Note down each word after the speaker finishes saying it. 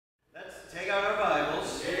Take out our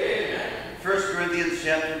Bibles. Amen. 1 Corinthians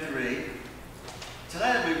chapter 3.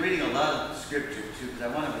 Tonight I'll be reading a lot of scripture too, because I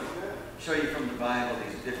want to show you from the Bible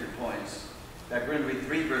these different points. In fact, we're going to read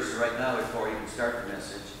 3 verses right now before we even start the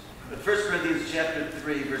message. But 1 Corinthians chapter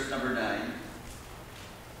 3, verse number 9.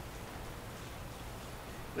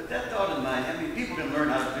 With that thought in mind, I mean, people can learn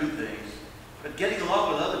how to do things, but getting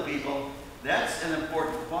along with other people, that's an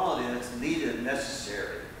important quality that's needed and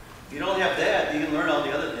necessary. If you don't have that, you can learn all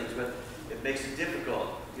the other things, but it makes it difficult.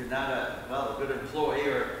 You're not a good employee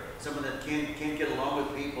or someone that can't get along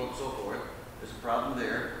with people and so forth. There's a problem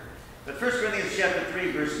there. But 1 Corinthians chapter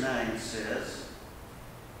 3, verse 9 says,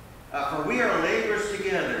 for we are laborers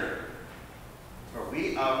together. For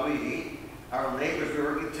we are laborers,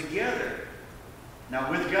 we're working together. Now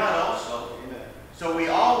with God also. Amen. So we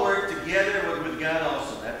all work together with God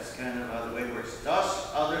also. That's kind of how the way it works. Us,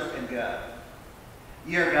 others, and God.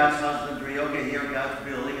 Ye are God's husbandry. Okay, ye are God's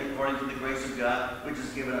building according to the grace of God, which is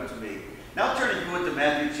given unto me. Now turn if you would to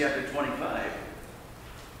Matthew chapter 25.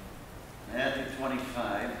 Matthew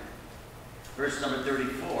 25, verse number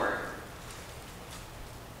 34.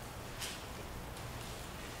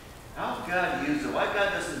 How God uses it. Why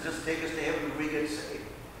God doesn't just take us to heaven when we get saved?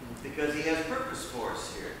 Because He has purpose for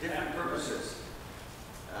us here, different purposes.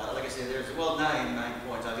 Like I say, there's, 9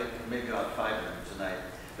 points. I'll get maybe about 5 of them tonight.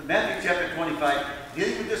 But Matthew chapter 25,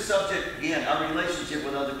 dealing with this subject again, our relationship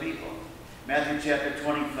with other people. Matthew chapter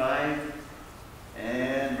 25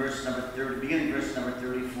 and verse number 30, beginning verse number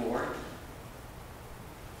 34.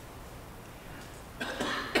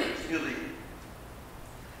 Excuse me.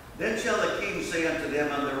 Then shall the king say unto them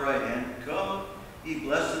on the right hand, Come, ye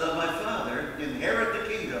blessed of my Father, inherit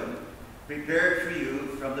the kingdom prepared for you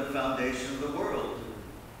from the foundation of the world.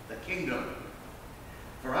 The kingdom.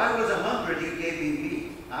 For I was 100, you gave me meat.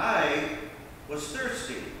 I was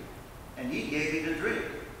thirsty, and ye gave me to drink.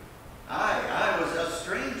 I was a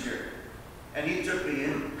stranger, and ye took me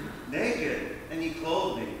in. Naked, and ye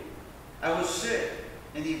clothed me. I was sick,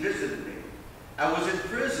 and ye visited me. I was in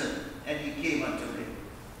prison, and ye came unto me.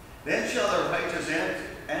 Then shall the righteous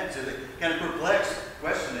answer, the kind of perplexed,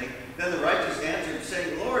 questioning. Then the righteous answered,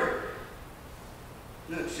 saying, Lord,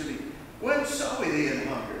 when saw we thee an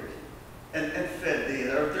hungered, and fed thee,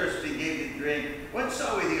 or thirsty, gave thee drink? When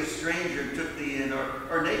saw we thee a stranger, and took thee in,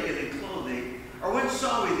 or naked, and clothed thee? Or when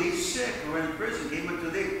saw we thee sick, or in prison, came unto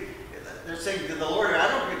thee? They're saying to the Lord, I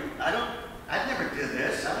never did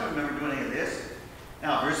this. I don't remember doing any of this.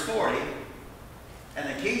 Now, verse 40. And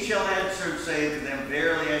the king shall answer and say unto them,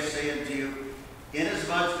 Verily I say unto you,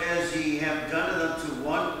 inasmuch as ye have done it unto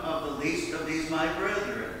one of the least of these my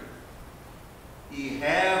brethren, ye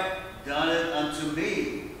have done it unto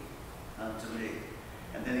me. Unto me.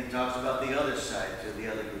 And then he talks about the other side, to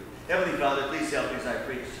the other group. Heavenly Father, please help me as I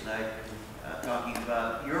preach tonight, talking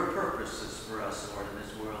about your purposes for us, Lord, in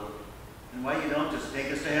this world. And why you don't just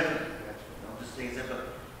take us to heaven. Don't just take us there, but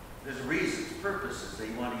there's reasons, purposes that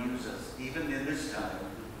you want to use us, even in this time,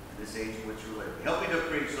 in this age in which we're living. Help me to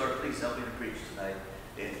preach, Lord. Please help me to preach tonight.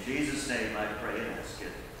 In Jesus' name I pray and ask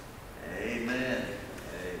it. Amen. Amen.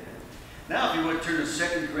 Now, if you would turn to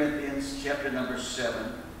 2 Corinthians chapter number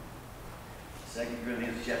 7. 2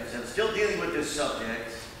 Corinthians chapter 7. Still dealing with this subject.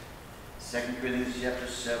 2 Corinthians chapter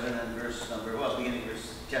 7 and verse number, beginning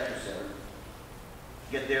verse chapter 7.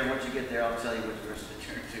 Get there, and once you get there, I'll tell you which verse to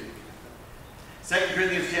turn to. 2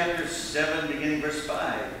 Corinthians chapter 7, beginning verse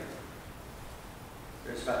 5.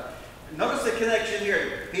 Verse 5. Notice the connection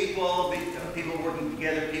here. People working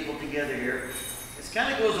together, people together here. It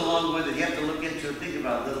kind of goes along with it. You have to look into it, think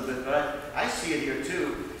about it a little bit, but I see it here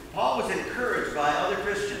too. Paul was encouraged by other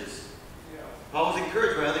Christians. Paul was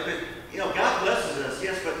encouraged by other Christians. God blesses us,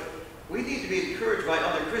 yes, but we need to be encouraged by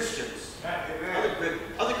other Christians.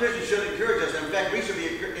 Other Christians should encourage us. In fact, we should be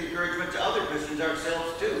encouragement to other Christians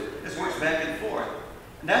ourselves too. This works back and forth.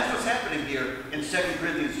 And that's what's happening here in 2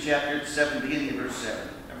 Corinthians chapter 7, beginning verse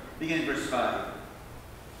 5.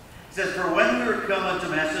 It says, For when we were come unto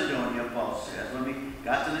Macedonia, Paul says, when we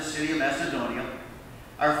got to the city of Macedonia,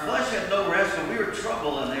 our flesh had no rest, but we were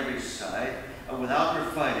troubled on every side. Without their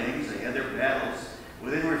fightings, they had their battles.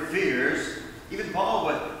 Within were fears. Even Paul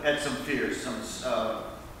had some fears,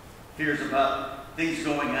 fears about things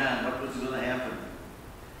going on, what was going to happen.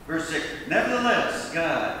 Verse 6, Nevertheless,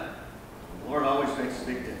 God, the Lord always makes a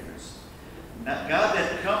big difference. Now, God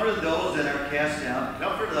that comforted those that are cast down,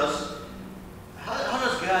 comforted us.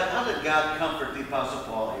 How did God comfort the Apostle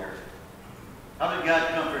Paul here? How did God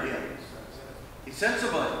comfort him? He sent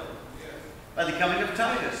somebody. By the coming of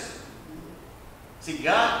Titus. See,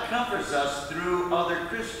 God comforts us through other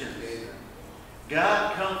Christians.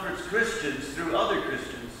 God comforts Christians through other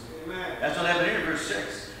Christians. Amen. That's what happened here in verse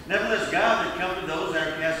 6. Nevertheless, God had comforted those that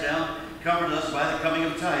are cast down, comforted us by the coming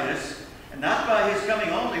of Titus, and not by his coming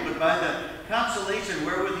only, but by the consolation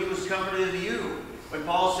wherewith he was comforted in you. When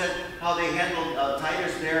Paul said how they handled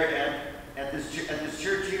Titus there at this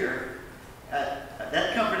church here,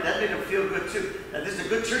 that comfort, that made him feel good too. This is a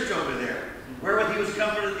good church over there, wherewith he was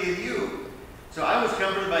comforted in you. So I was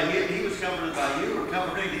comforted by him, he was comforted by you. We're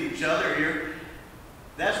comforting each other here.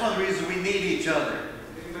 That's one of the reasons we need each other.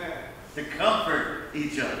 Amen. To comfort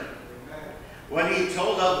each other. Amen. When he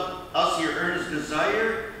told of us your earnest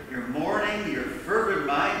desire, your mourning, your fervent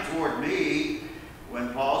mind toward me,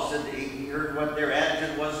 when Paul said he heard what their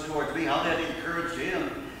attitude was towards me, how that encouraged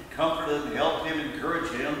him, comforted him, helped him,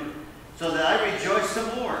 encouraged him, so that I rejoiced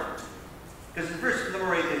the more. Because in verse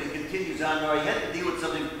number 8, then he continues on, now he had to deal with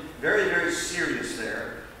something very, very serious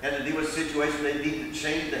there. Had to deal with a situation they needed to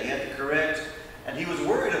change, they had to correct. And he was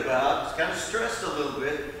worried about, kind of stressed a little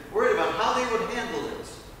bit, worried about how they would handle it.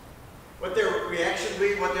 What their reaction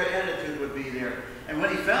would be, what their attitude would be there. And when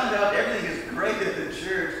he found out everything is great at the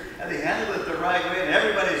church, and they handled it the right way, and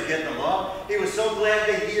everybody's getting along, he was so glad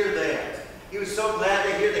to hear that. He was so glad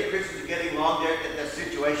to hear that Christians are getting along there in that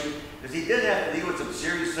situation, because he did have to deal with some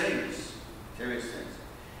serious things. Serious things.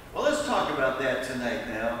 Well, let's talk about that tonight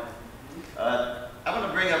now. I'm going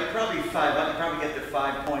to bring up probably 5. I can probably get to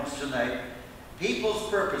 5 points tonight. People's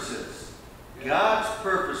purposes. God's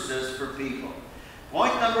purposes for people.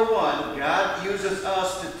 Point number 1, God uses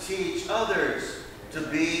us to teach others, to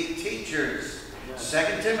be teachers. 2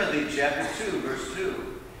 Timothy chapter 2, verse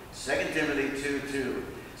 2. 2 Timothy 2:2.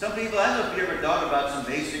 Some people, I don't know if you ever thought about some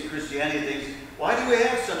basic Christianity things. Why do we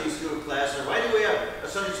have Sunday school class? Or why do we have a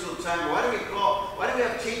Sunday school time? Why do we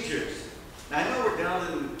have teachers? Now, I know we're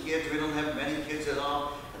down in kids. We don't have many kids at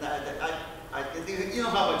all. And you know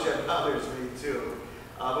how much that bothers me, too.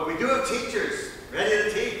 But we do have teachers ready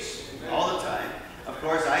to teach all the time. Of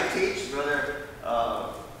course, I teach. Brother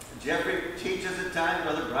Jeffrey teaches at times.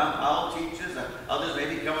 Brother Brown Powell teaches. Others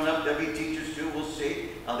may be coming up. They'll be teachers, too. We'll see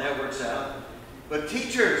how that works out. But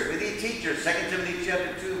teachers, we need teachers. 2 Timothy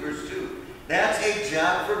chapter 2, verse 2. That's a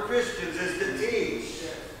job for Christians, is to teach.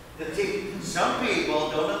 Some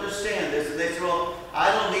people don't understand this, and they say, well,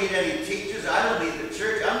 I don't need any teachers. I don't need the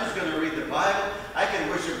church. I'm just going to read the Bible. I can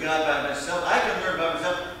worship God by myself. I can learn by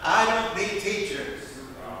myself. I don't need teachers.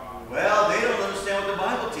 Well, they don't understand what the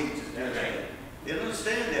Bible teaches, do they? They don't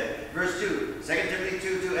understand that. Verse 2, 2 Timothy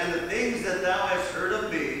 2:2, and the things that thou hast heard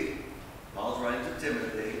of me, Paul's writing to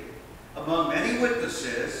Timothy, among many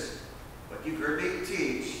witnesses, what you've heard me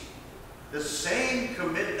teach, the same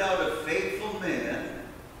commit thou to faithful men,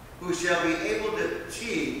 who shall be able to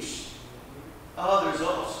teach others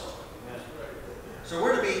also. So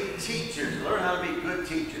we're to be teachers, learn how to be good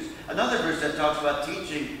teachers. Another verse that talks about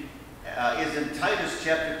teaching is in Titus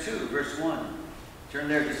chapter 2, verse 1. Turn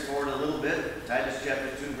there just forward a little bit. Titus chapter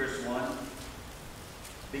 2, verse 1.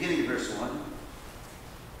 Beginning of verse 1.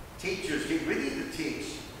 Teachers, we need to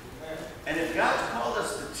teach. And if God's called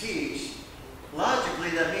us to teach,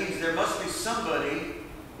 logically that means there must be somebody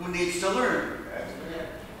who needs to learn.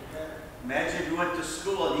 Imagine if you went to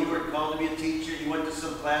school and you were called to be a teacher, you went to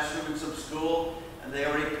some classroom in some school, and they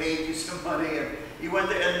already paid you some money, and you went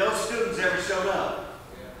there, and no students ever showed up.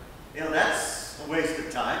 You know, that's a waste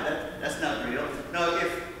of time. That's not real. No,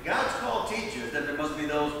 if God's called teachers, then there must be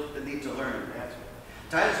those that need to learn.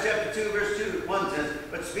 Titus chapter 2, verse 1 says,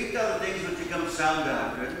 but speak to other things which become sound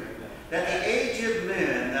doctrine, that the aged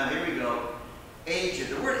men, now here we go, aged.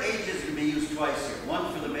 The word aged is going to be used twice here.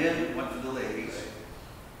 One for the men, one for the ladies.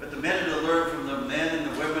 But the men are to learn from the men,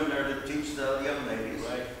 and the women are to teach the young ladies.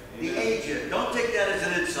 Right. The aged. Don't take that as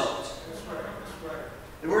an insult. That's right. That's right.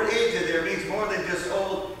 The word aged there means more than just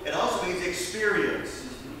old. It also means experienced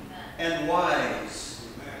and wise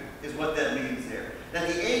is what that means there. That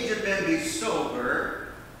the aged men be sober,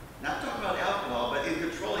 not talking about alcohol, but in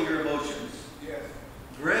controlling your emotions. Yes.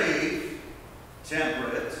 Grave,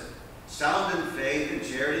 temperate, sound in faith and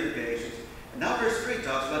charity and patience. And now verse 3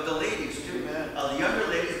 talks about the ladies too. The younger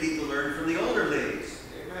ladies need to learn from the older ladies.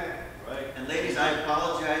 Amen. Right. And ladies, I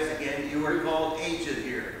apologize again. You are called aged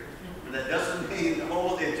here. And that doesn't mean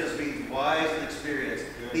old. It just means wise and experienced.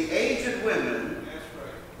 Good. The aged women, that's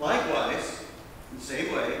right, likewise, in the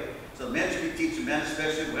same way. So men should be teaching men,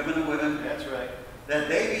 especially women and women. That's right. That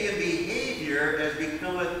they be in behavior as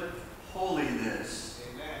becometh holiness.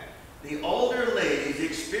 Amen. The older ladies, the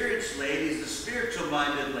experienced ladies, the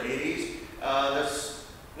spiritual-minded ladies,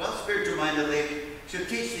 spiritual-minded ladies should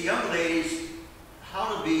teach the young ladies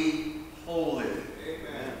how to be holy.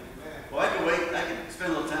 Amen. Well, I can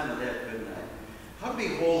spend a little time on that, couldn't I? How to be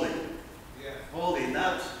holy. Yes. Holy,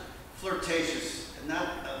 not flirtatious, not,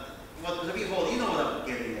 to be holy. You know what I'm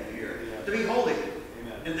getting at. To be holy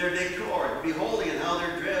Amen. in their decor, to be holy in how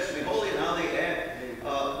they're dressed, to be holy in how they act.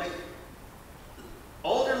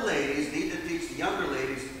 Older ladies need to teach the younger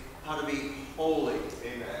ladies how to be holy.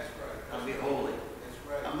 Amen. That's right. How to be holy. That's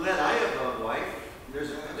right. I'm glad I have a wife.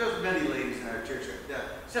 There's many ladies in our church that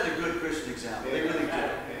set a good Christian example. They really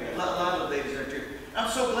do. A lot of ladies in our church. I'm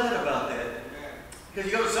so glad about that. Because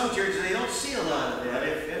you go to some churches and they don't see a lot of that,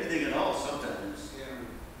 if anything at all sometimes.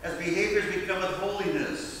 As behaviors become of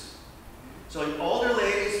holiness. So older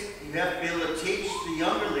ladies, you have to be able to teach the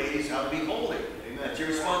younger ladies how to be holy. That's your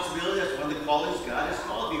responsibility. That's one of the callings God has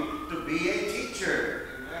called you, to be a teacher.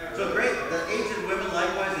 So great, the aged women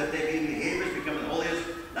likewise, that they be behaviors becoming holiness,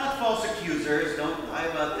 not false accusers, don't lie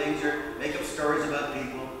about things or make up stories about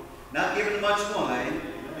people, not giving them much wine.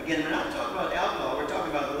 Again, we're not talking about alcohol, we're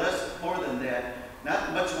talking about more than that.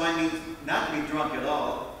 Not much wine means not to be drunk at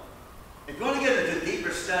all. If you want to get into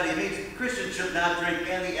deeper study, it means Christians should not drink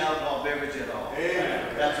any alcohol beverage at all.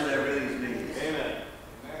 Amen. That's what that really means. Amen.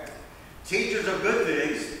 Teachers of good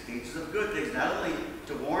things, not only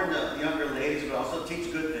to warn the younger ladies, but also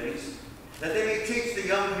teach good things, that they may teach the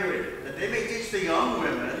young period, that they may teach the young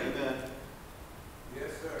women. Amen.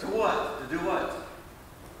 Yes, sir. To what? To do what?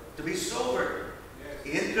 To be sober,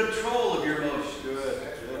 in control of your emotions. Good.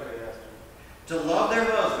 To love their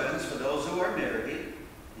husbands, for those who are married.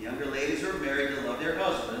 The younger ladies who are married, to love their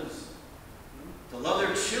husbands. To love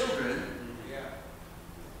their children.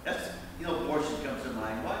 That's, abortion comes to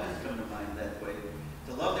mind. Why does it come to mind that way?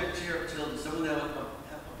 To love their children, someone that would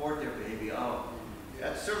abort their baby. Oh,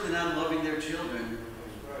 that's certainly not loving their children.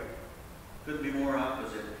 Couldn't be more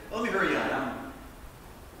opposite. Well, let me hurry on.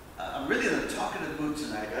 I'm really in a talkative mood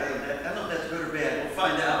tonight. I don't know if that's good or bad. We'll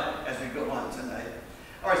find out as we go on tonight.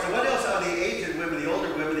 All right, so what else are the aged women, the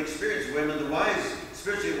older women, the experienced women, the wise,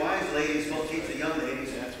 spiritually wise ladies will teach the young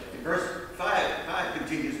ladies? Verse 5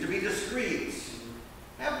 continues, to be discreet.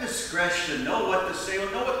 Have discretion, know what to say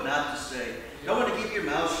or know what not to say. Know when to keep your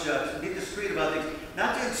mouth shut, be discreet about things.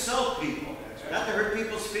 Not to insult people, not to hurt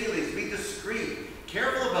people's feelings. Be discreet.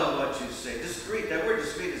 Careful about what you say. Discreet, that word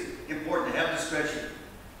discreet is important, to have discretion.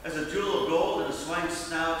 As a jewel of gold and a swine's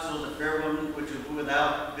snout, so is a fair woman which is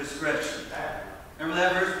without discretion. Remember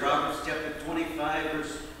that verse? Proverbs chapter 25,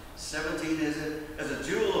 verse 17, is it? As a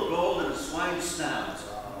jewel of gold and a swine's snout.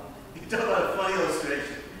 You talk about a funny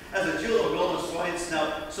illustration. As a jewel of gold and a swine's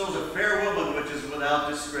snout, so is a fair woman which is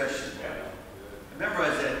without discretion. I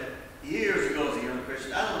memorized that years ago as a young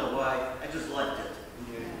Christian. I don't know why. I just liked it.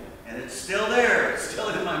 And it's still there. It's still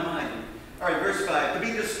in my mind. All right, verse 5. To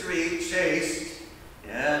be discreet, chaste.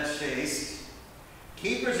 Yeah, chaste.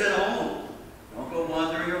 Keepers at home. Don't go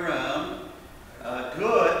wandering around.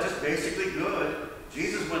 Good, just basically good.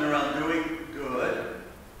 Jesus went around doing good.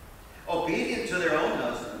 Obedient to their own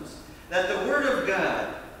husbands. That the word of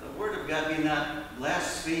God be not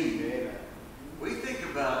blasphemed. Amen. We think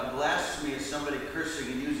about blasphemy as somebody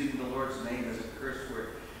cursing and using the Lord's name as a curse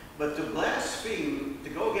word. But to blaspheme, to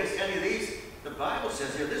go against any of these, the Bible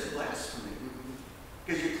says here, this is blasphemy.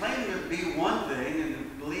 Because you claim to be one thing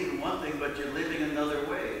and believe in one thing, but you're living another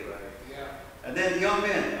way. And then young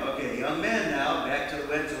men. Okay, young men now, back to the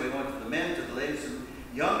men. So we went from the men to the ladies. And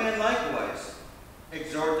young men likewise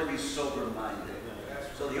exhort to be sober-minded.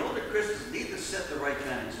 So the older Christians need to set the right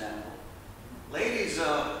kind of example. Ladies,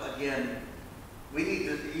 again, you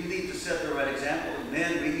need to set the right example.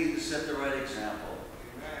 Men, we need to set the right example.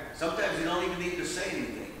 Sometimes you don't even need to say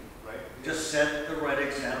anything. Just set the right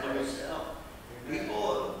example yourself.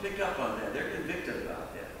 People pick up on that. They're convicted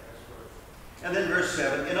about that. And then verse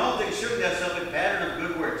 7, in all things showing thyself a pattern of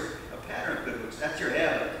good works. A pattern of good works. That's your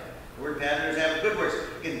habit. The word pattern is habit. Good works.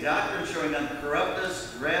 In doctrine showing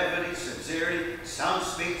uncorruptness, gravity, sincerity, sound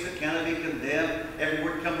speech that cannot be condemned. Every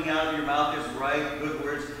word coming out of your mouth is right, good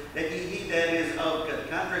words. That he that is of the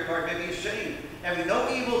contrary part may be ashamed, having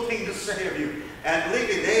no evil thing to say of you. And believe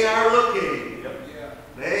me, they are looking.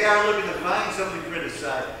 They are looking to find something to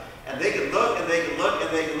criticize. And they can look and they can look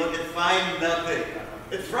and they can look and find nothing.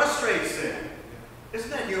 It frustrates them. Isn't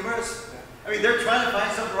that humorous? I mean, they're trying to find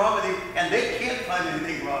something wrong with you, and they can't find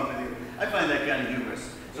anything wrong with you. I find that kind of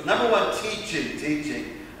humorous. So number one, teaching.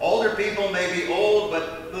 Older people may be old,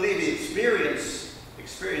 but believe me, experience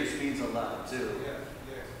means a lot too.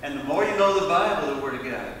 And the more you know the Bible, the Word of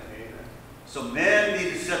God. So men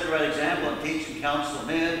need to set the right example and teach and counsel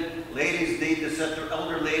men. Ladies need to set their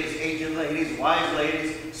elder ladies, aged ladies, wise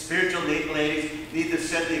ladies, spiritual ladies need to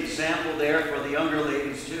set the example there for the younger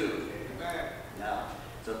ladies too. Now,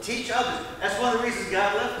 so teach others. That's one of the reasons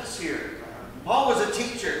God left us here. Paul was a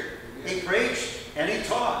teacher. He preached and he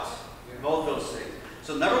taught. Both those things.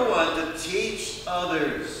 So number one, to teach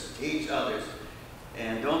others. Teach others.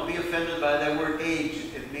 And don't be afraid offended by that word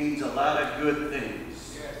aged. It means a lot of good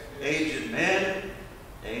things. Yes. Aged men,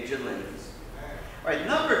 aged ladies. All right,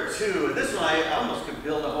 number 2, and this one I almost could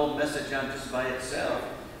build a whole message on just by itself,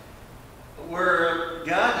 where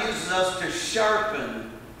God uses us to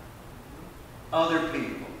sharpen other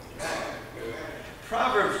people.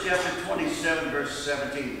 Proverbs chapter 27, verse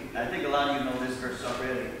 17. I think a lot of you know this verse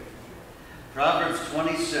already. Proverbs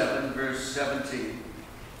 27, verse 17.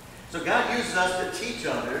 So God uses us to teach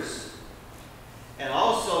others, and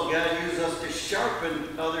also God uses us to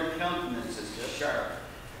sharpen other countenances. Sharp.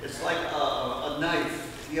 It's like a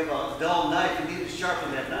knife. If you have a dull knife, you need to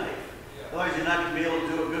sharpen that knife. Otherwise, you're not going to be able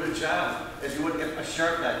to do a good job as you would get a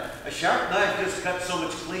sharp knife. A sharp knife just cuts so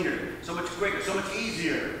much cleaner, so much quicker, so much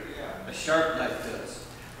easier. A sharp knife does.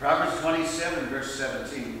 Proverbs 27, verse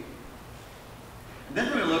 17. And then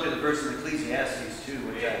we're going to look at the verse in Ecclesiastes too,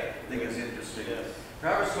 which I think is interesting. Yes.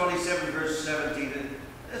 Proverbs 27, verse 17.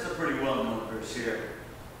 This is a pretty well-known verse here.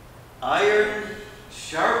 Iron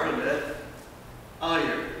sharpeneth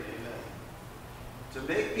iron. Amen. To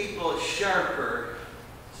make people sharper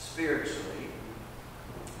spiritually,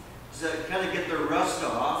 to kind of get the rust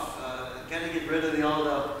off, kind of get rid of all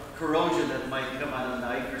the corrosion that might come on a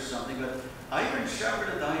knife or something. But iron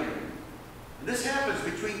sharpeneth iron. And this happens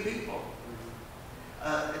between people.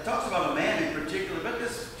 It talks about a man in particular, but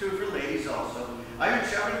this is true for ladies also. Iron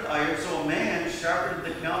sharpeneth iron, so a man sharpeneth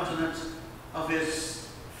the countenance of his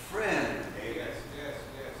friend. Yes.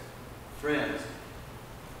 Friends.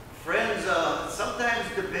 Friends sometimes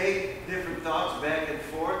debate different thoughts back and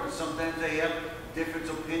forth, and sometimes they have different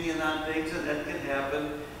opinion on things, and that can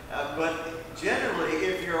happen. But generally,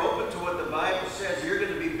 if you're open to what the Bible says, you're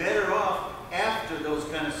going to be better off after those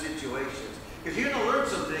kind of situations. Because you're going to learn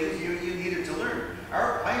some things you needed to learn.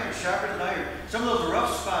 Our iron sharpened iron. Some of those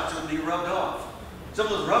rough spots will be rubbed off. Some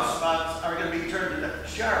of those rough spots are going to be turned into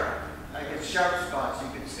sharp. I guess sharp spots,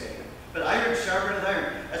 you could say. But iron sharpened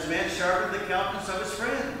iron. As a man sharpened the countenance of his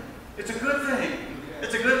friend. It's a good thing.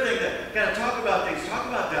 It's a good thing to kind of talk about things, talk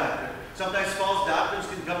about doctrine. Sometimes false doctrines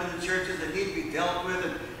can come into churches that need to be dealt with,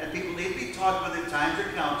 and people need to be talked with at times or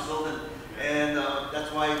counseled, and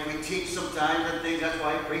that's why we teach sometimes on things, that's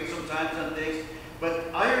why I preach sometimes on things. But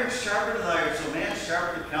iron sharpened iron, so man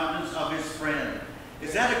sharpened the countenance of his friend.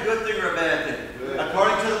 Is that a good thing or a bad thing? Good.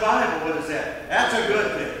 According to the Bible, what is that? That's a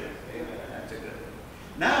good thing. Amen. That's a good thing.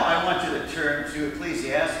 Now I want you to turn to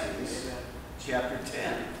Ecclesiastes chapter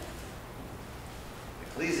 10.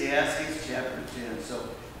 Ecclesiastes chapter 10. So,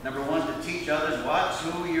 number 1, to teach others, watch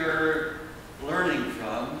who you're learning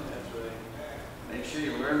from. That's right. Make sure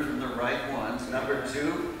you learn from the right ones. Number 2,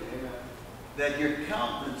 Amen. that your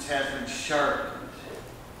countenance has been sharpened.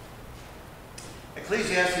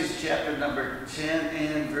 Ecclesiastes chapter number 10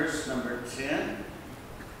 and verse number 10.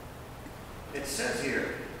 It says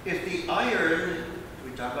here, if the iron,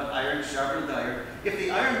 we talk about iron sharpened iron, if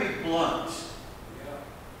the iron be blunt,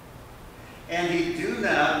 and he do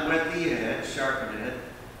not whet the edge, sharpen it,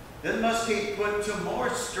 then must he put to more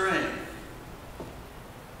strength.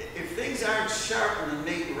 If things aren't sharpened and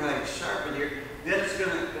made right, sharpened here, then it's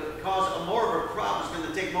going to cause more of a problem. It's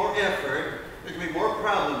going to take more effort. There's going to be more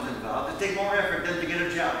problems involved. It'll take more effort than to get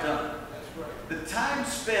a job done. That's right. The time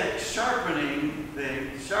spent sharpening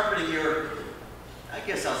things, sharpening your, I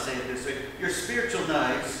guess I'll say it this way, your spiritual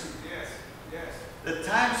knives, Yes. the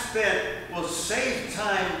time spent will save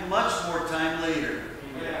time, much more time later.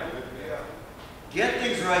 Yeah. Get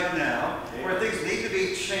things right now, where things need to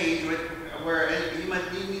be changed, where you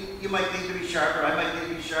might need to be sharper, I might need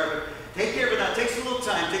to be sharper. Take care of it now. It takes a little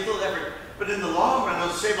time, takes a little effort, but in the long run,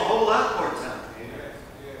 it'll save a whole lot more time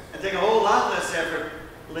and take a whole lot less effort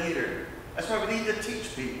later. That's why we need to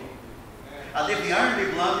teach people. If the iron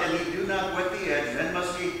be blunt and he do not whet the edge, then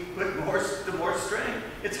must he put to more strength.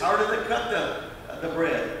 It's harder to cut the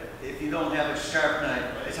bread if you don't have a sharp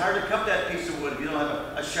knife. It's hard to cut that piece of wood if you don't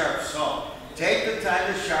have a sharp saw. Take the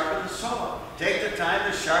time to sharpen the saw. Take the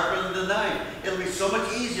time to sharpen the knife. It'll be so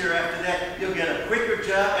much easier after that. You'll get a quicker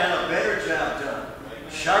job and a better job done.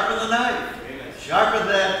 Sharpen the knife. Sharpen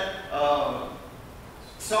that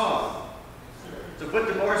saw. To put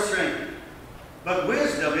to more strength. But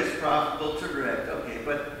wisdom is profitable to direct. Okay,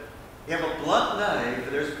 but you have a blunt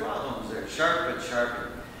knife, there's problems there. Sharpen.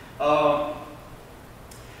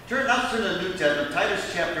 Turn to the New Testament,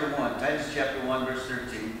 Titus chapter 1. Titus chapter 1, verse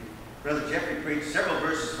 13. Brother Jeffrey preached several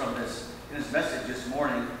verses from this in his message this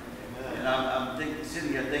morning. Amen. And I'm sitting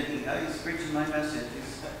here thinking, how he's preaching my message.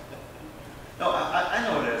 No, I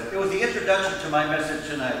know it is. It was the introduction to my message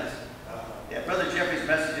tonight. Yeah, Brother Jeffrey's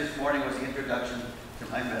message this morning was the introduction to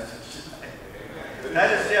my message tonight.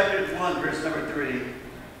 Titus chapter 1, verse number 3.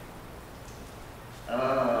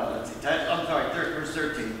 Let's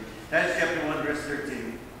verse 13. Titus chapter 1, verse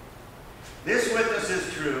 13. This witness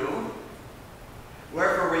is true,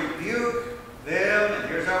 wherefore rebuke them, and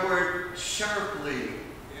here's our word, sharply.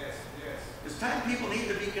 Yes, yes. It's time people need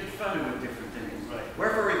to be confronted with different things. Right.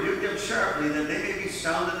 Wherefore rebuke them sharply, that they may be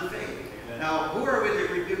sound in the faith. Amen. Now, who are we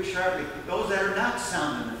to rebuke sharply? Those that are not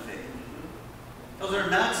sound in the faith. Those that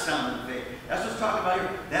are not sound in the faith. That's what's talking about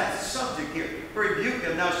here. That's the subject here. Rebuke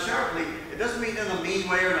them. Now, sharply, it doesn't mean in a mean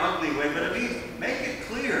way or an ugly way, but it means make it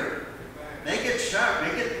clear. Make it sharp.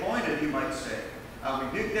 Make it pointed, you might say.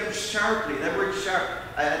 Rebuke them sharply. That word sharp,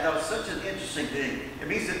 that was such an interesting thing. It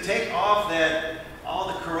means to take off all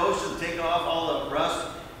the corrosion, take off all the rust,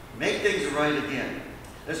 make things right again.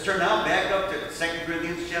 Let's turn now back up to 2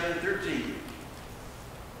 Corinthians chapter 13.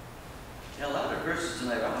 Yeah, a lot of verses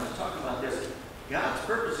tonight. I want to talk about this. God's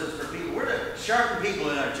purposes for people. We're to sharpen people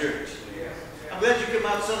in our church. Yes. I'm glad you come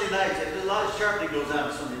out Sunday nights. There's a lot of sharpening goes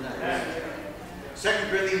on Sunday nights. Yes. 2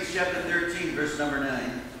 Corinthians chapter 13, verse number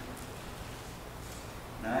 9.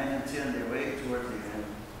 9 and 10, they're way toward the end.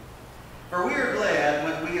 For we are glad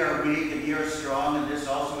when we are weak and ye are strong, and this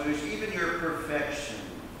also we wish, even your perfection.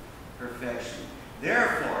 Perfection.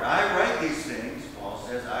 Therefore, I write these things, Paul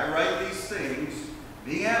says, I write these things,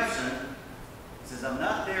 being absent. He says, I'm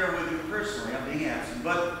not there with you personally, I'm being absent,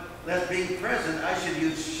 but lest being present, I should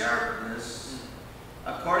use sharpness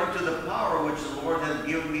according to the power which the Lord has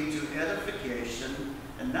given me to edification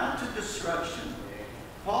and not to destruction.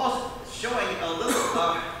 Paul's showing a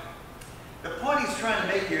little the point he's trying to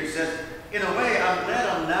make here. He says, in a way, I'm glad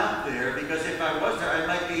I'm not there, because if I was there, I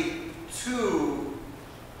might be too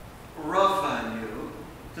rough on you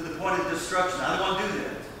to the point of destruction. I don't want to do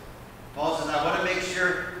that. Paul says, I want to make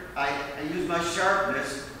sure I use my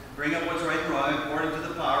sharpness, bring up what's right and wrong according to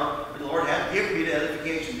the power the Lord has given me to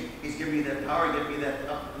edification. He's given me that power, given me that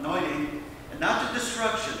anointing, and not to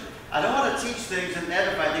destruction. I don't want to teach things and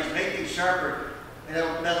edify things, make things sharper,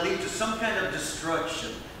 that'll lead to some kind of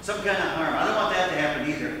destruction, some kind of harm. I don't want that to happen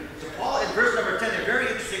either. So Paul, in verse number 10, a very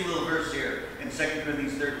interesting little verse here in 2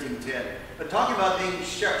 Corinthians 13:10. But talking about being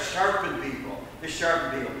sharpened people, the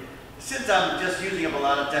sharpened people. Since I'm just using up a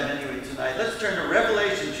lot of time anyway tonight, let's turn to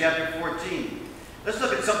Revelation chapter 14. Let's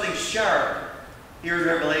look at something sharp here in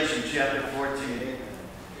Revelation chapter 14. Okay.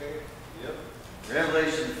 Yep.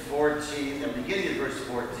 Revelation 14, the beginning of verse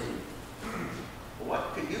 14.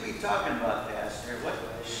 What could you be talking about, Pastor? What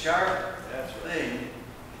sharp That's right. thing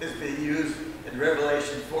is being used in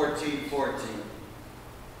Revelation 14:14?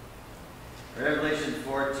 Revelation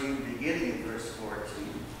 14, beginning in verse 14.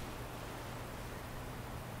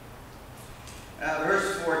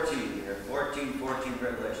 Verse 14 here, 14,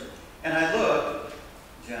 Revelation. And I looked,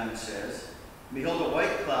 John says, behold, a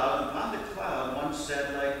white cloud, and upon the cloud one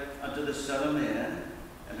sat like unto the Son of Man.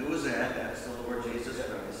 And who was that? That's the Lord Jesus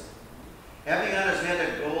Christ. Having on his head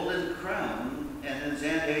a golden crown, and in his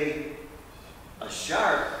hand a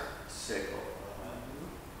sharp sickle.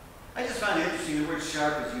 I just find it interesting the word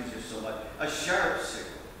sharp is used here so much. A sharp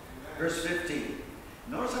sickle. Verse 15.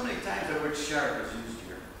 Notice how many times the word sharp is used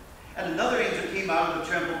here. And another angel came out of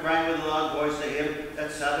the temple, crying with a loud voice to him that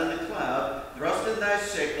sat on the cloud, thrust in thy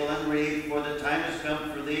sickle and reap, for the time has come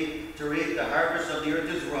for thee to reap. The harvest of the earth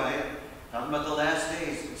is ripe. Talking about the last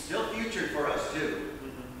days. It's still future for us too.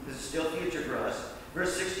 This is still future for us.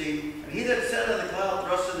 Verse 16. And he that sat on the cloud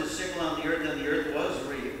thrust in his sickle on the earth, and the earth was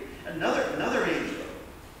reaped. Another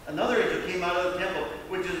angel came out of the temple,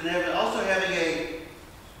 which is in heaven, also having a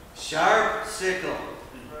sharp sickle.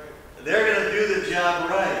 Right. They're going to do the job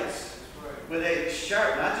right. That's right. With a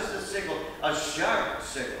sharp, not just a sickle, a sharp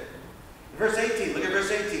sickle. Verse 18, look at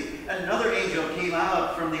verse 18. Another angel came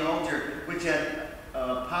out from the altar, which had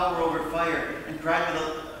power over fire, and cried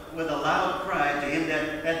with a loud cry to him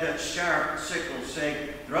that had that sharp sickle, saying,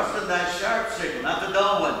 thrust in thy sharp sickle, not the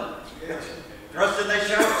dull one. Yes. Thrust in thy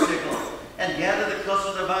sharp sickle, and gather the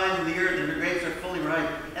clusters of the vine in the earth, and the grapes are fully ripe.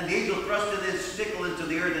 And the angel thrust in his sickle into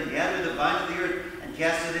the earth, and gathered the vine of the earth, and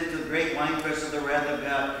cast it into the great winepress of the wrath of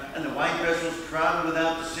God. And the winepress was trodden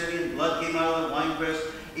without the city, and blood came out of the winepress,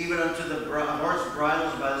 even unto the horse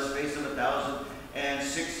bridles by the space of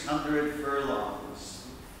 1,600 furlongs.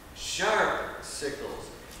 Sharp sickles.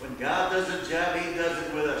 When God does a job, he does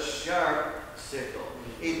it with a sharp sickle.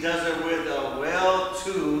 He does it with a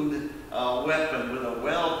well-tuned weapon, with a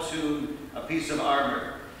well-tuned piece of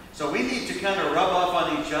armor. So we need to kind of rub off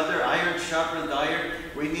on each other. Iron sharpened iron.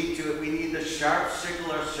 We need the sharp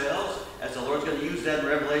sickle ourselves, as the Lord's going to use that in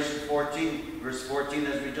Revelation 14, verse 14,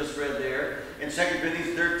 as we just read there. In 2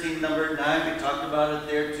 Corinthians 13, number 9, we talked about it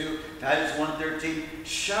there too. Titus 1:13,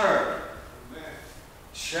 sharp. Amen.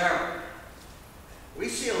 Sharp. We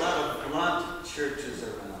see a lot of blunt churches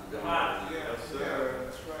around. don't Yeah, we? yes, sir.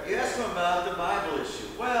 That's right. You ask them about the Bible issue.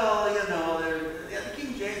 Well, you know, the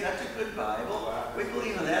King James, that's a good Bible. We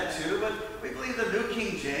believe in that too, but we believe the New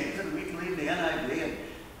King James, and we believe the NIV, and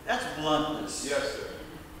that's bluntness. Yes, sir.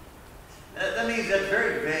 That means that's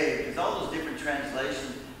very vague, because all those different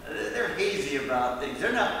translations, they're hazy about things.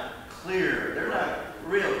 They're not clear. They're not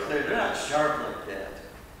real clear. They're not sharp like that.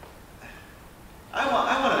 I want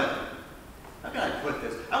how can I put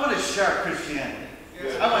this? I want a sharp Christianity.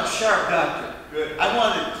 Yes. I want sharp doctrine. Good. I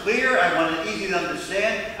want it clear. I want it easy to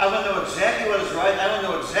understand. I want to know exactly what is right. I want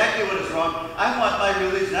to know exactly what is wrong. I want my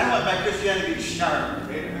religion, I want my Christianity to be sharp.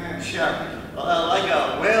 Amen. Sharp. Like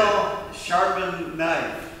a well-sharpened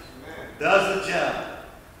knife. Amen. Does the job.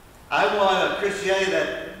 I want a Christianity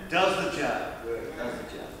that does the job. Good. Does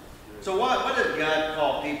the job. So what did God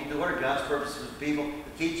call people to do? What are God's purposes for people?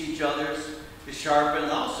 To teach each other, to sharpen,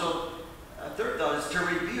 and also, a third thought is to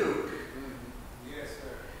rebuke. Yes, sir.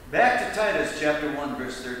 Back to Titus chapter 1,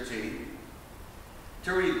 verse 13.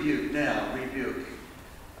 To rebuke. Now, rebuke.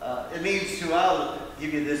 It means to, I'll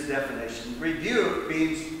give you this definition. Rebuke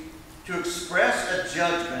means to express a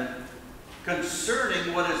judgment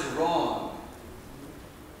concerning what is wrong.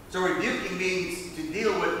 So rebuking means to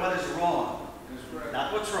deal with what is wrong. That's right.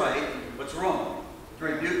 Not what's right, what's wrong. To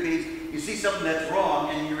rebuke means you see something that's wrong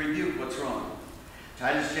and you rebuke what's wrong.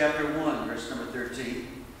 Titus chapter 1, verse number 13.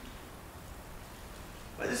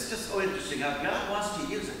 But this is just so interesting how God wants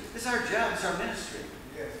to use it. This is our job, it's our ministry.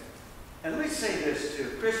 Yes. And let me say this too.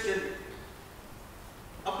 Christian,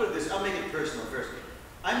 I'll put it this, I'll make it personal first.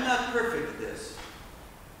 I'm not perfect at this.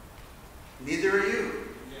 Neither are you.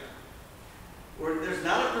 There's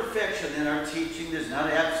not a perfection in our teaching. There's not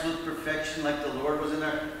absolute perfection like the Lord was in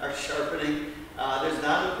our sharpening. There's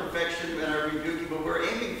not a perfection in our rebuking, but we're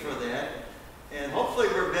aiming for that. And hopefully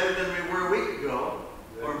we're better than we were a week ago,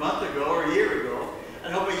 or a month ago, or a year ago.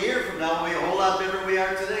 And hope a year from now we'll be a whole lot better than we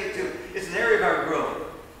are today, too. It's an area of our growth.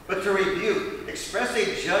 But to rebuke, express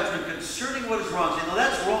a judgment concerning what is wrong. Say, no,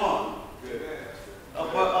 that's wrong. Good.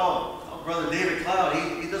 Brother David Cloud,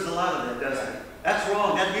 he does a lot of that, doesn't he? That's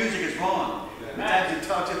wrong. That music is wrong. Many times he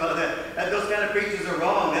talks about that. Those kind of preachers are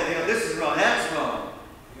wrong. This is wrong. That's wrong.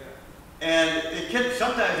 Yeah. And it can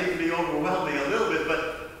sometimes even be overwhelming a little bit,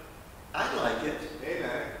 but I like it.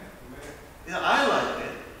 Amen. You know, I like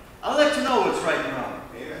it. I like to know what's right and wrong.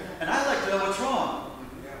 Amen. And I like to know what's wrong.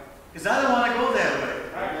 Yeah. Because I don't want to go that way.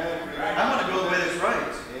 Amen. I want to go the way that's right.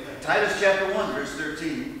 Amen. Titus chapter 1, verse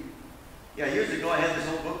 13. Yeah, years ago I had this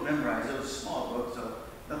whole book memorized. It was a small book, so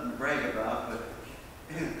nothing to brag about. But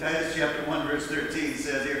Titus chapter 1, verse 13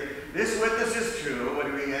 says here, this witness is true, what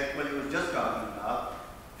he was just talking about.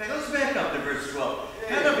 In fact, let's back up to verse 12.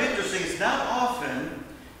 Kind of interesting. It's not often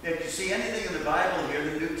that you see anything in the Bible here,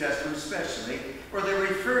 the New Testament especially, where they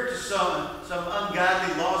refer to some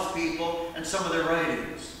ungodly, lost people and some of their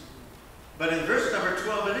writings. But in verse number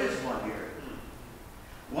 12, it is one here.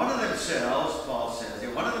 One of themselves, Paul says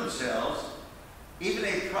here, one of themselves, even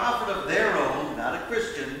a prophet of their own, not a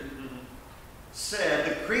Christian, said,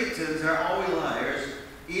 the Cretans are always liars,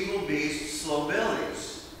 evil beasts, slow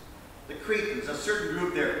bellies. The Cretans, a certain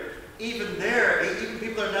group there, even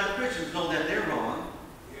people that are not Christians know that they're wrong,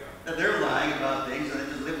 that they're lying about things and they're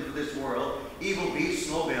just living for this world. Evil beasts,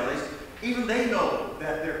 slow bellies, even they know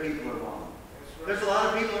that their people are wrong. There's a lot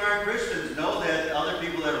of people who aren't Christians know that other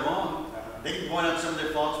people are wrong. They can point out some of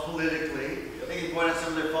their faults politically. They can point out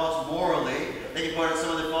some of their faults morally. They can point out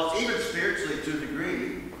some of their faults even spiritually to a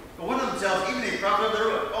degree. But one of them tells even a prophet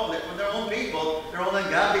of their own people, their own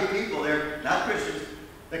ungodly people, they're not Christians.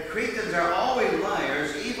 The Cretans are always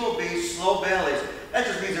liars, evil beasts, slow bellies. That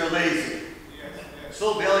just means they're lazy.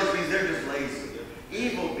 Slow bellies means they're just lazy.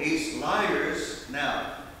 Evil beasts, liars.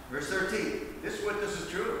 Now, verse 13. This witness is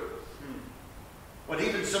true. What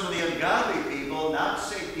even some of the ungodly people, not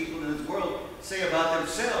saved people in this world, say about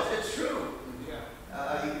themselves, it's true.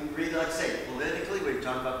 You can read, like I say, politically, we've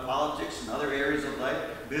talked about politics and other areas of life,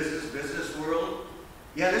 business world.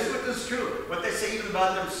 Yeah, this witness is true. What they say even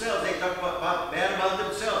about themselves, they talk about bad about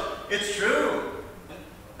themselves. It's true.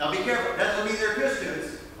 Now be careful. That doesn't mean they're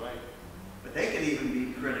Christians. Right. But they can even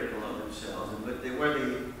be critical of themselves and where they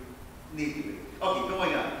need to be. Okay,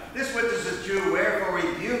 going on. This witness is true, wherefore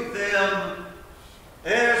rebuke them.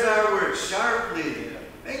 There's our word, sharply.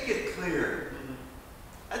 Make it clear.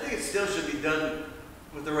 I think it still should be done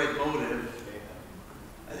with the right motive.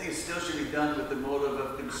 I think it still should be done with the motive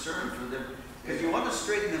of concern for them, because you want to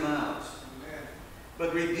straighten them out.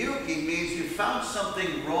 But rebuking means you found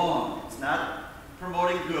something wrong. It's not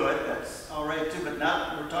promoting good. That's all right too, but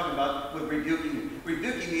not what we're talking about with rebuking.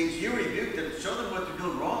 Rebuking means you rebuke them, show them what they're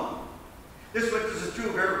doing wrong. This witness is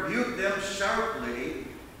true. Rebuke them sharply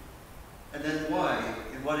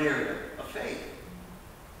what area? Of faith.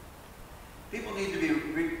 People need to be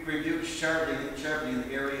rebuked sharply in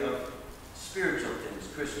the area of spiritual things,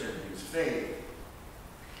 Christian things, faith.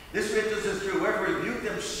 This witness is true. Whoever rebuke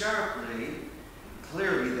them sharply,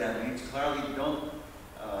 clearly that means, clearly don't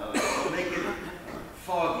make it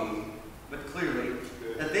foggy, but clearly,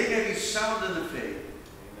 that they may be sound in the faith. Amen.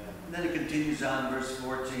 And then it continues on, verse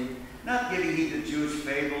 14, not giving heed to Jewish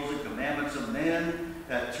fables and commandments of men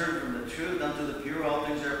that turn from the truth unto the pure. All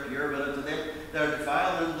things are pure, but unto them that are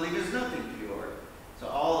defiled and believe is nothing pure. So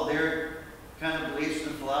all of their kind of beliefs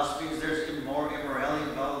and philosophies, there's more immorality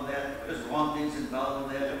involved in that. There's wrong things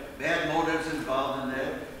involved in that. Bad motives involved in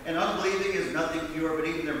that. And unbelieving is nothing pure, but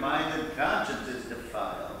even their mind and conscience is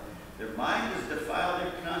defiled. Their mind is defiled,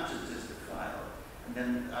 their conscience is defiled. And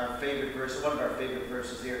then our favorite verse, one of our favorite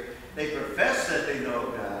verses here, they profess that they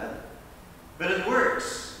know God, but in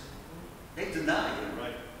works, they deny Him.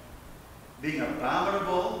 Right. Being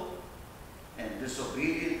abominable and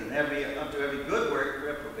disobedient and unto every good work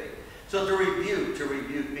reprobate. So to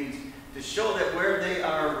rebuke means to show that where they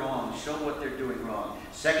are wrong, show what they're doing wrong.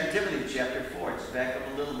 2 Timothy chapter 4, let's back up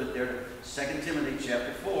a little bit there to 2 Timothy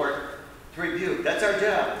chapter 4, to rebuke. That's our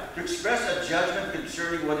job, to express a judgment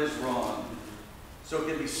concerning what is wrong. So it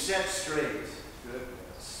can be set straight,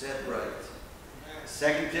 set right.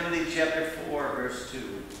 2 Timothy chapter 4, verse 2.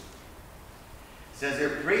 It says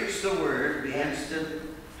here, preach the word, be instant,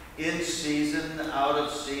 in season, out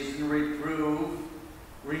of season, reprove,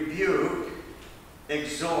 rebuke,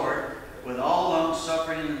 exhort, with all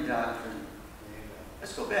long-suffering and doctrine.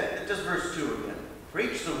 Let's go back, just verse 2 again.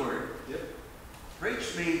 Preach the word. Yep.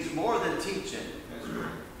 Preach means more than teaching.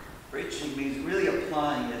 Preaching means really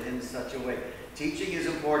applying it in such a way. Teaching is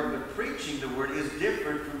important, but preaching the word is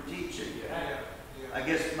different from teaching. I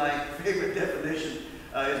guess my favorite definition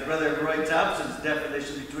is Brother Roy Thompson's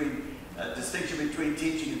definition distinction between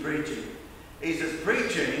teaching and preaching. He says,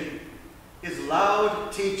 preaching is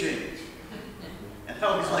loud teaching. And I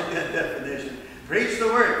always like that definition. Preach the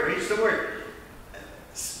word, preach the word.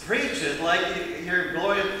 Preach it like you're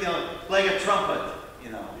blowing, playing a trumpet,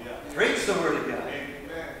 Preach the word of God.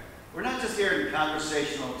 We're not just here in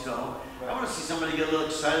conversational tone. I want to see somebody get a little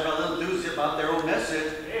excited about, a little enthused about their own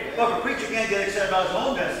message. Well, if a preacher can't get excited about his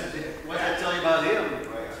own message, what does that tell you about him?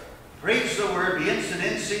 Preach the word, be instant,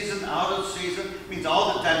 in season, out of season. Means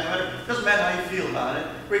all the time. Doesn't matter how you feel about it.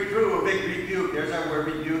 Reprove, a big rebuke. There's our word,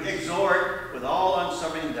 rebuke. Exhort with all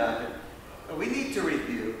unsuffering doctrine. But we need to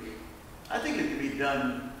rebuke. I think it can be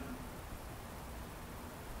done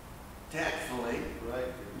tactfully.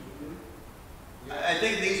 Right. I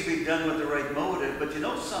think it needs to be done with the right motive. But you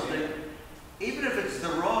know something? Even if it's the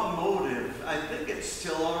wrong motive, I think it's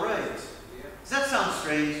still all right. Does that sound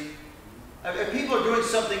strange? If people are doing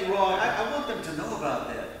something wrong, I want them to know about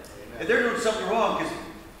that. Amen. If they're doing something wrong, because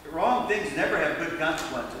wrong things never have good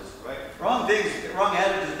consequences. Right. Wrong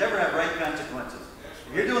attitudes never have right consequences.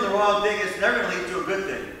 If you're doing the wrong thing, it's never going to lead to a good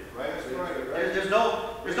thing. Right. Right. There's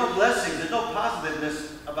no blessings, there's no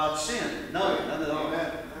positiveness about sin. None at all.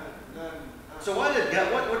 Amen. So what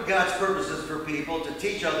God's purpose is for people, to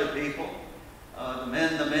teach other people, the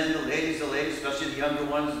men, the ladies, especially the younger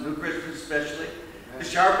ones, the new Christians especially, to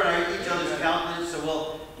sharpen each other's countenance, so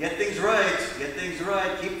we'll get things right,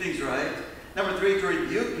 keep things right. Number 3, to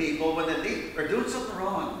rebuke people when they're doing something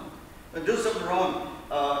wrong. Let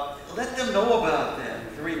them know about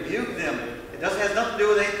that. To rebuke them. It has nothing to do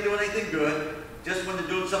with doing anything good, just when they're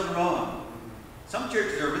doing something wrong. Some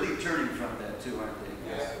churches are really turning from that too, aren't they?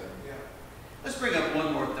 Yes. Yeah. Let's bring up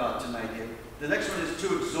one more thought tonight here. The next one is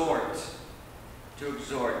to exhort. To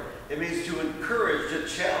exhort. It means to encourage, to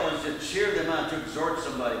challenge, to cheer them on, to exhort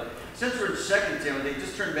somebody. Since we're in 2 Timothy,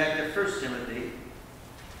 just turn back to 1 Timothy,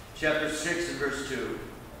 chapter 6 and verse 2.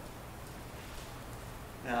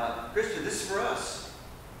 Now, Christian, this is for us.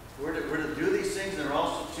 We're to do these things, and we're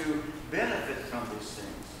also to benefit from these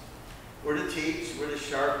things. We're to teach, we're to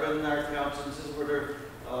sharpen our countenances, we're to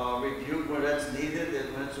rebuke when that's needed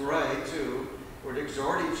and when it's right, too. We're to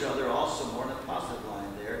exhort each other also, more in a positive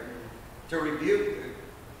line there. To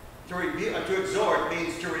exhort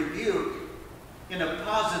means to rebuke in a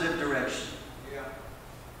positive direction. Yeah.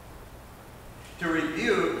 To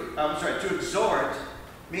exhort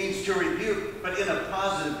means to rebuke, but in a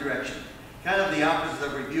positive direction. Kind of the opposite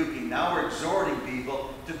of rebuking. Now we're exhorting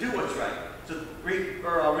people to do what's right. So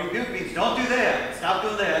rebuke means don't do that. Stop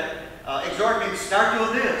doing that. Exhort means start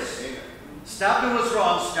doing this. Amen. Stop doing what's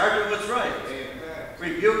wrong. Start doing what's right. Amen.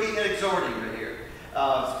 Rebuking and exhorting right here.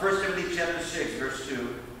 1 Timothy chapter 6, verse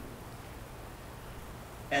 2.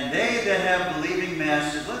 And they that have believing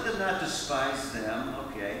masters, let them not despise them,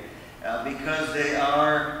 because they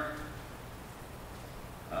are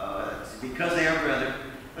because they are brethren,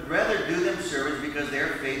 but rather do them service because they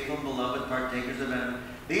are faithful and beloved partakers of them.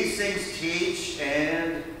 These things teach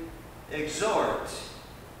and exhort.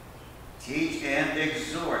 Teach and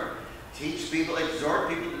exhort. Teach people, exhort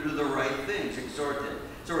people to do the right things. Exhort them.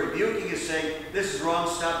 So rebuking is saying, this is wrong,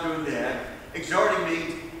 stop doing that. Exhorting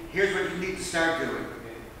means, here's what you need to start doing.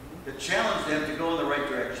 To challenge them to go in the right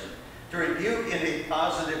direction. To rebuke in a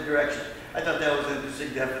positive direction. I thought that was an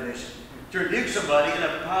interesting definition. To rebuke somebody in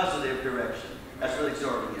a positive direction. That's what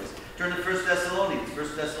exhorting is. Turn to 1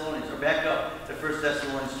 Thessalonians, or back up to 1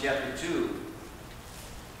 Thessalonians chapter 2,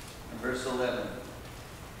 and verse 11.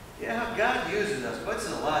 Yeah, how God uses us. But it's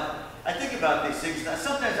a lot. I think about these things. Now,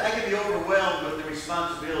 sometimes I can be overwhelmed with the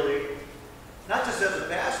responsibility, not just as a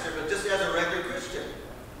pastor, but just as a regular Christian.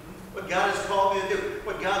 What God has called me to do,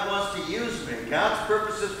 what God wants to use me, God's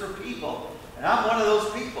purposes for people. And I'm one of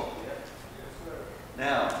those people.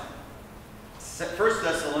 Now, 1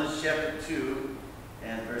 Thessalonians chapter 2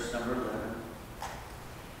 and verse number 11.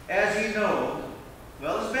 As ye know,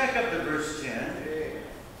 well, let's back up to verse 10.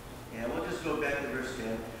 Yeah, we'll just go back to verse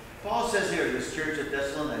 10. Paul says here, this church at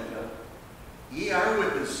Thessalonica, ye are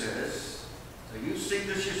witnesses. So you've seen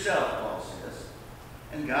this yourself, Paul says,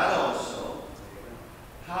 and God also,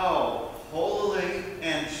 how holily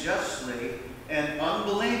and justly and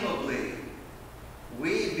unblameably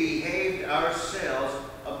we behaved ourselves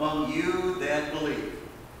among you that believe.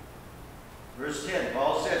 Verse 10,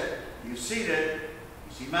 Paul says, you've seen it.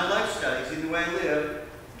 You've seen my lifestyle. You've seen the way I live.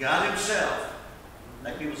 God himself.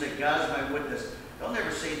 Like people say, God is my witness. Don't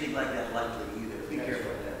ever say anything like that lightly either. Be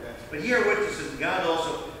careful of that. But ye are witnesses, and God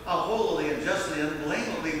also, how holily and justly and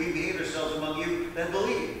unblameably we behave ourselves among you that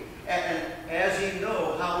believe. And as ye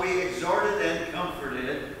know, how we exhorted and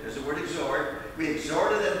comforted, there's the word exhort, we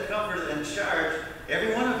exhorted and comforted and charged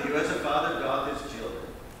every one of you as a father doth his children.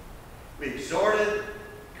 We exhorted,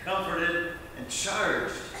 comforted, and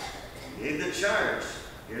charged. Gave the charge.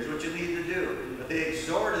 Here's what you need to do. But they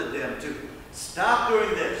exhorted them to stop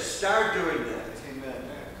doing this, start doing that. Amen.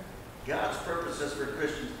 God's purposes for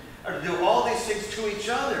Christians are to do all these things to each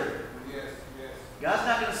other. Yes, yes. God's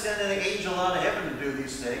not going to send an angel out of heaven to do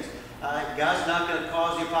these things. God's not going to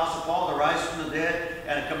cause the Apostle Paul to rise from the dead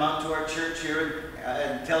and come out to our church here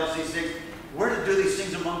and tell us these things. We're to do these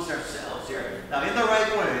things amongst ourselves here. Now, in the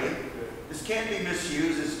right way. This can't be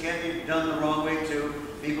misused. This can't be done the wrong way too.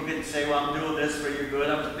 People can say, well, I'm doing this for your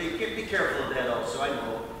good. Be careful of that also, I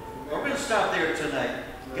know. But we're going to stop there tonight.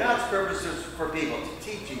 God's purpose is for people to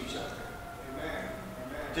teach each other. Amen.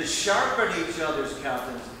 To sharpen each other's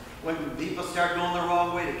countenance. When people start going the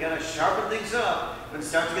wrong way, to kind of sharpen things up. When it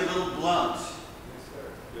starts to get a little blunt. Yes,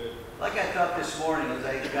 sir. Good. Like I thought this morning as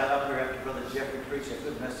I got up here after Brother Jeffrey preached a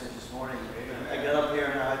good message this morning. Amen. I got up here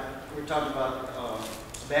and we were talking about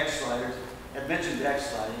backsliders. I'd mentioned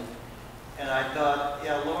backsliding. And I thought,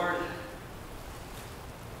 yeah, Lord,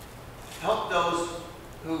 help those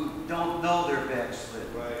who don't know they're backslid.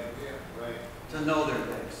 Right, yeah, right. To know they're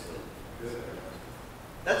backslid. Good.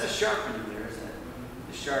 That's a sharpening there, isn't it?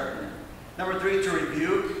 The sharpening. Number 3, to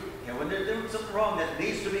rebuke. Yeah, when they're doing something wrong that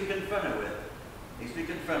needs to be confronted with. Needs to be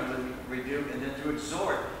confronted with, rebuke, and then to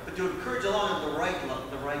exhort. But to encourage along the right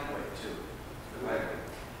way, too. The right way.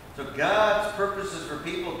 So God's purposes for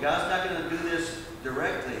people, God's not going to do this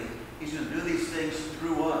directly. He's going to do these things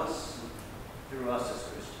through us. Through us as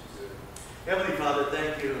Christians. Heavenly Father,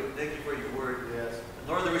 thank you. Thank you for your word. Yes. And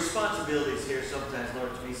Lord, the responsibilities here sometimes,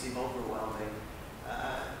 Lord, to me seem overwhelming.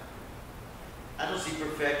 I don't see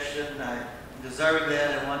perfection. I'm desiring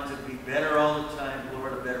that. I want to be better all the time,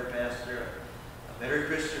 Lord, a better pastor, a better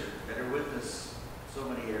Christian, a better witness in so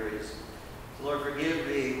many areas. So Lord, forgive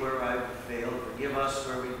me where I've failed. Forgive us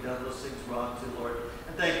where we've done those things wrong too, Lord.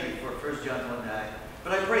 And thank you for 1 John 1:9.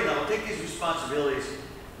 But I pray now, we'll take these responsibilities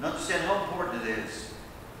and understand how important it is.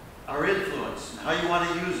 Our influence and how you want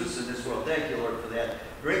to use us in this world. Thank you, Lord, for that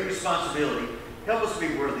great responsibility. Help us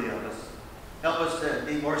be worthy of us. Help us to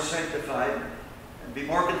be more sanctified and be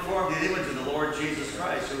more conformed to the image of the Lord Jesus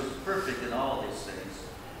Christ, who is perfect in all these things.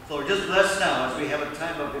 So Lord, just bless now as we have a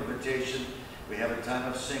time of invitation. We have a time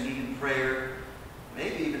of singing and prayer.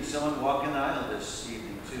 Maybe even someone walking the aisle this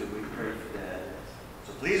evening, too. We pray for that.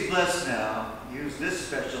 So please bless now. Use this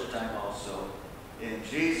special time also. In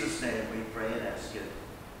Jesus' name we pray and ask it.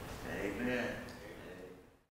 Amen.